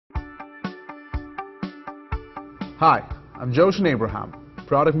Hi, I'm Joshan Abraham,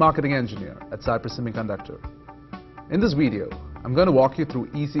 Product Marketing Engineer at Cypress Semiconductor. In this video, I'm going to walk you through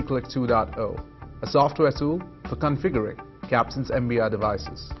EasyClick 2.0, a software tool for configuring CapSense MBR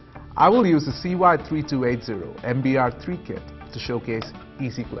devices. I will use the CY3280 MBR3 kit to showcase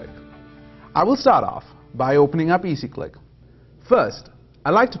EasyClick. I will start off by opening up EasyClick. First,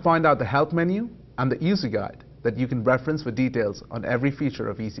 I'd like to point out the Help menu and the user guide that you can reference for details on every feature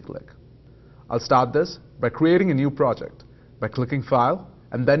of EasyClick. I'll start this by creating a new project by clicking File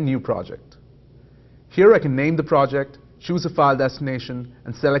and then New Project. Here I can name the project, choose a file destination,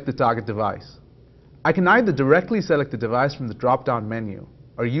 and select the target device. I can either directly select the device from the drop-down menu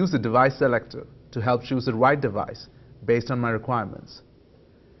or use the device selector to help choose the right device based on my requirements.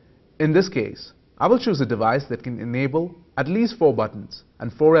 In this case, I will choose a device that can enable at least 4 buttons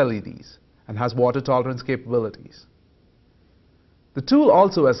and 4 LEDs and has water tolerance capabilities. The tool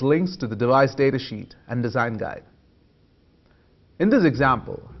also has links to the device datasheet and design guide. In this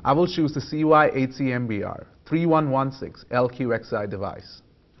example, I will choose the CY8CMBR 3116 LQXI device.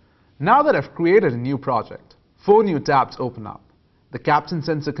 Now that I've created a new project, 4 new tabs open up: the CapSense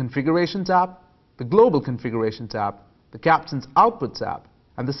Sensor Configuration tab, the Global Configuration tab, the CapSense Output tab,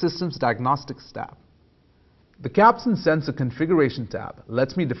 and the System Diagnostics tab. The CapSense Sensor Configuration tab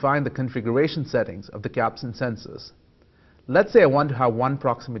lets me define the configuration settings of the CapSense sensors. Let's say I want to have one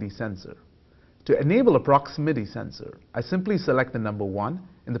proximity sensor. To enable a proximity sensor, I simply select the number 1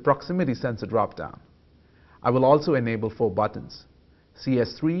 in the proximity sensor dropdown. I will also enable 4 buttons: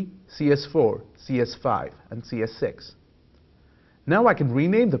 CS3, CS4, CS5, and CS6. Now I can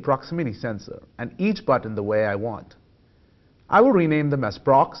rename the proximity sensor and each button the way I want. I will rename them as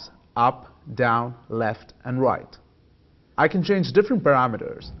PROX, up, down, left, and right. I can change different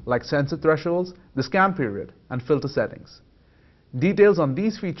parameters like sensor thresholds, the scan period, and filter settings. Details on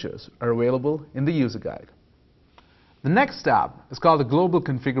these features are available in the user guide. The next tab is called the Global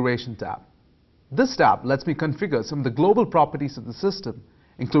Configuration tab. This tab lets me configure some of the global properties of the system,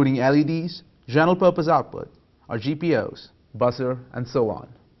 including LEDs, general purpose output, or GPOs, buzzer, and so on.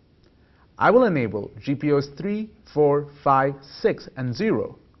 I will enable GPOs 3, 4, 5, 6, and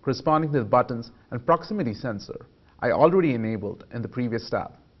 0 corresponding to the buttons and proximity sensor I already enabled in the previous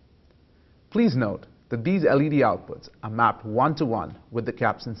tab. Please note that these LED outputs are mapped one-to-one with the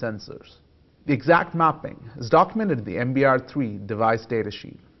CapSense sensors. The exact mapping is documented in the MBR3 device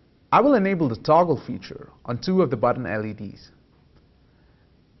datasheet. I will enable the toggle feature on 2 of the button LEDs.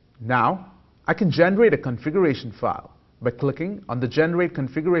 Now, I can generate a configuration file by clicking on the Generate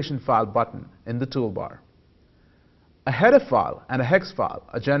Configuration File button in the toolbar. A header file and a hex file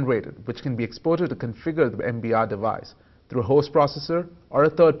are generated, which can be exported to configure the MBR device through a host processor or a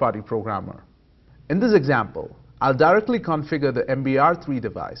third-party programmer. In this example, I'll directly configure the MBR3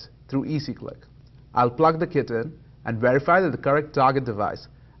 device through EasyClick. I'll plug the kit in and verify that the correct target device,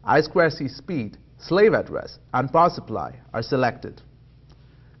 I2C speed, slave address, and power supply are selected.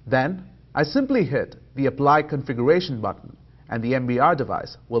 Then, I simply hit the Apply Configuration button and the MBR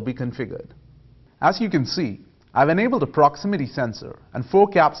device will be configured. As you can see, I've enabled a proximity sensor and 4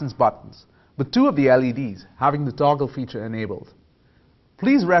 CapSense buttons, with 2 of the LEDs having the toggle feature enabled.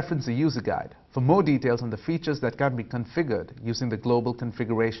 Please reference the user guide for more details on the features that can be configured using the Global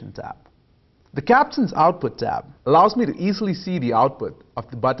Configuration tab. The CapSense Output tab allows me to easily see the output of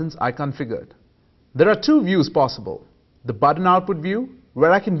the buttons I configured. There are 2 views possible: the button output view,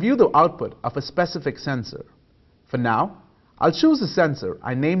 where I can view the output of a specific sensor. For now, I'll choose the sensor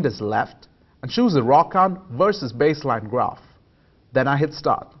I named as left and choose the raw count versus baseline graph. Then I hit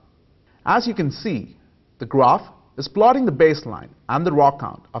Start. As you can see, the graph is plotting the baseline and the raw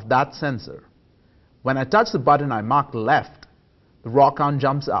count of that sensor. When I touch the button I marked left, the raw count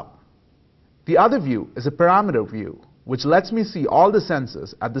jumps up. The other view is a parameter view, which lets me see all the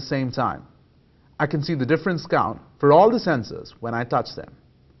sensors at the same time. I can see the difference count for all the sensors when I touch them.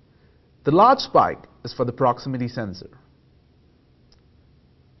 The large spike is for the proximity sensor.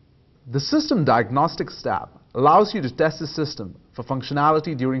 The System Diagnostics tab allows you to test the system for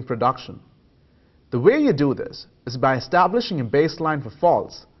functionality during production. The way you do this is by establishing a baseline for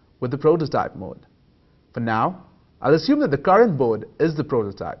faults with the prototype mode. For now, I'll assume that the current board is the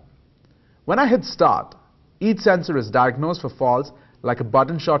prototype. When I hit Start, each sensor is diagnosed for faults like a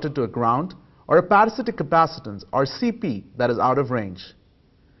button shorted to a ground or a parasitic capacitance or CP that is out of range.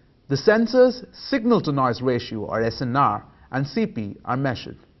 The sensor's signal-to-noise ratio or SNR and CP are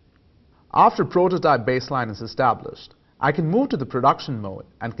measured. After prototype baseline is established, I can move to the production mode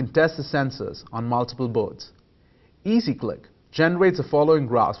and can test the sensors on multiple boards. EasyClick generates the following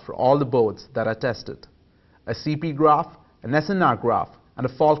graphs for all the boards that are tested: a CP graph, an SNR graph, and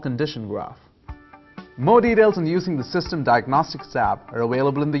a fault condition graph. More details on using the System Diagnostics tab are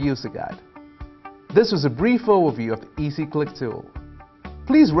available in the user guide. This was a brief overview of the EasyClick tool.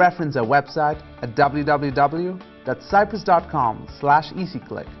 Please reference our website at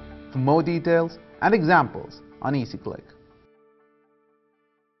www.cypress.com/EasyClick for more details and examples on EasyClick.